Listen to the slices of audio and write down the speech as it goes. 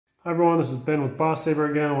Hi everyone, this is Ben with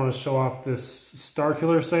Bossaber again. I want to show off this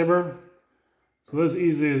Starkiller saber. So this is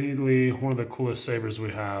easily one of the coolest sabers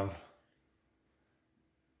we have.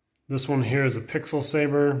 This one here is a pixel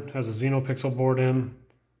saber, has a Xenopixel board in.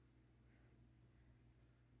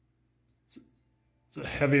 It's a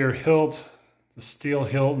heavier hilt, it's a steel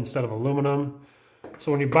hilt instead of aluminum.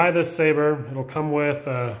 So when you buy this saber, it'll come with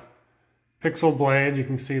a pixel blade. You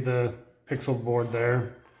can see the pixel board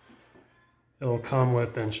there. It'll come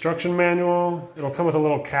with the instruction manual. It'll come with a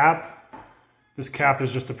little cap. This cap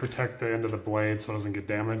is just to protect the end of the blade so it doesn't get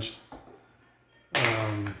damaged.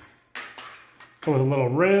 Come with a little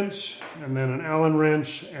wrench, and then an Allen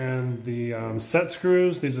wrench, and the set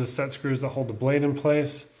screws. These are the set screws that hold the blade in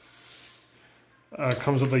place.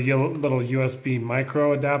 Comes with a little USB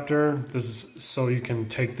micro adapter. This is so you can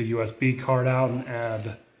take the USB card out and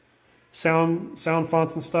add sound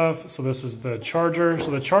fonts and stuff. So this is the charger.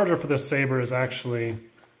 So the charger for this saber is actually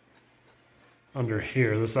under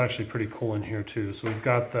here. This is actually pretty cool in here too. So we've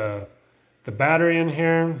got the battery in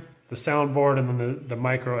here, the soundboard, and then the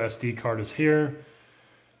micro SD card is here.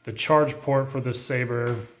 The charge port for this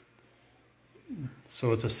saber,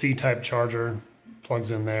 so it's a C-type charger,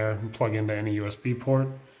 plugs in there and plug into any USB port.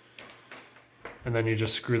 And then you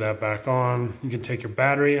just screw that back on. You can take your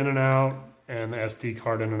battery in and out, and the SD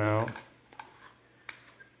card in and out,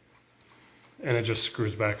 and it just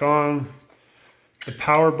screws back on. The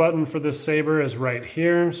power button for this saber is right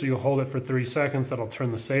here, so you'll hold it for 3 seconds. That'll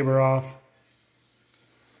turn the saber off.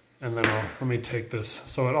 And then let me take this.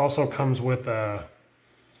 So it also comes with the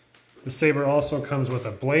saber also comes with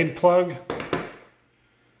a blade plug.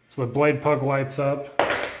 So the blade plug lights up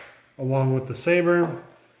along with the saber.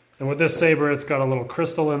 And with this saber, it's got a little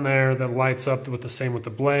crystal in there that lights up with the same with the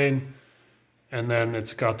blade. And then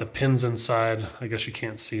it's got the pins inside. I guess you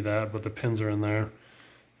can't see that, but the pins are in there.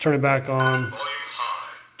 Turn it back on.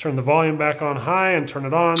 Turn the volume back on high and turn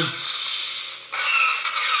it on.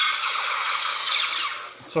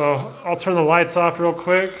 So I'll turn the lights off real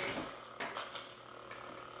quick.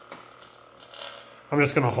 I'm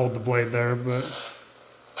just gonna hold the blade there, but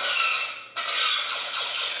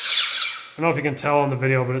I don't know if you can tell on the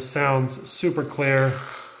video, but it sounds super clear.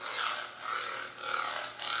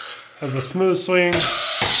 Has a smooth swing,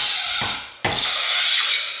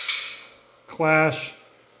 clash,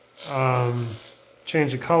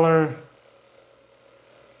 change the color.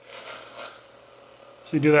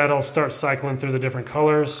 So you do that, it'll start cycling through the different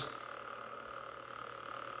colors.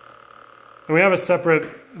 And we have a separate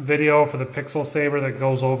video for the pixel saber that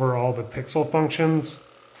goes over all the pixel functions.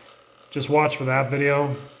 Just watch for that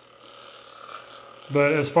video.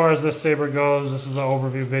 But as far as this saber goes, this is the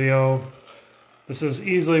overview video. This is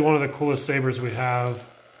easily one of the coolest sabers we have.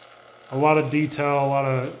 A lot of detail, a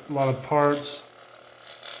lot of parts.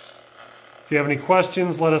 If you have any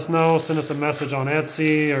questions, let us know. Send us a message on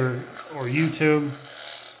Etsy or YouTube.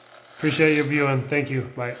 Appreciate your viewing. Thank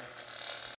you. Bye.